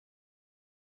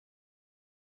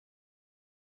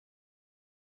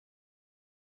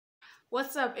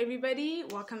What's up, everybody?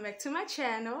 Welcome back to my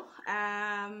channel.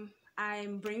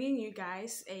 I'm bringing you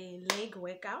guys a leg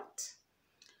workout.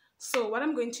 So what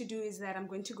I'm going to do is that I'm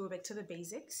going to go back to the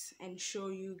basics and show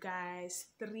you guys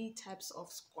 3 types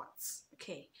of squats.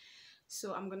 Okay,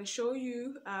 so I'm going to show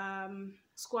you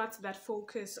squats that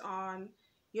focus on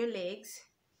your legs,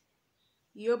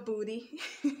 your booty,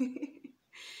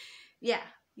 yeah,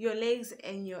 your legs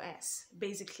and your ass,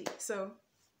 basically. So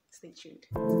stay tuned.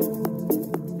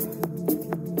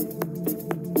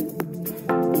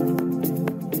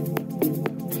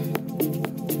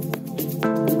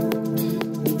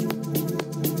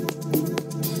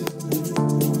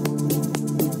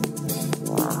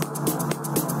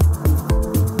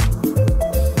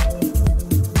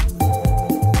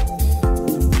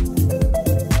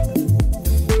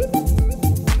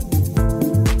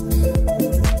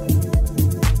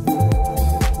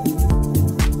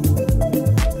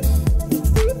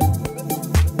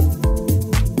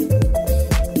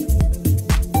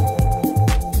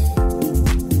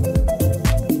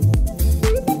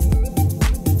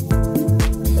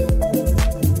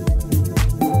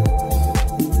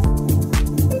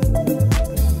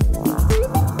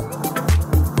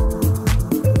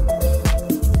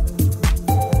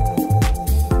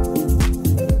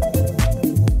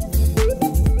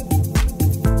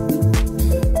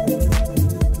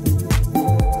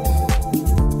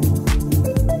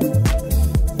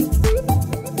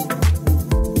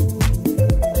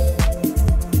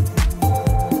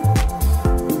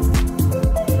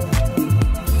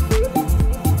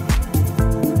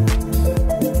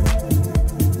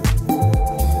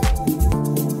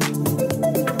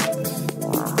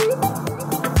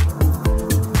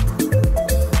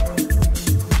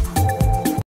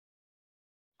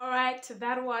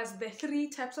 That was the 3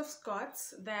 types of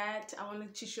squats that I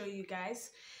wanted to show you guys,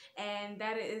 and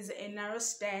that is a narrow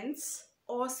stance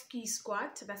or ski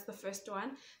squat. That's the first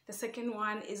one. The second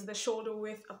one is the shoulder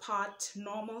width apart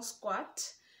normal squat,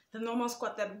 the normal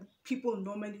squat that people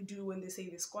normally do when they say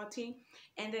they're squatting.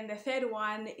 And then the third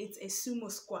one, it's a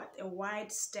sumo squat, a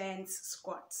wide stance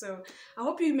squat. So I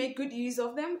hope you make good use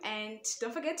of them, and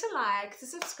don't forget to like, to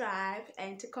subscribe,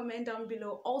 and to comment down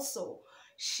below. Also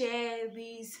share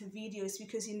these videos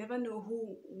because you never know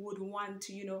who would want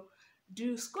to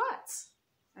do squats.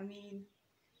 I mean,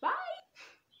 bye.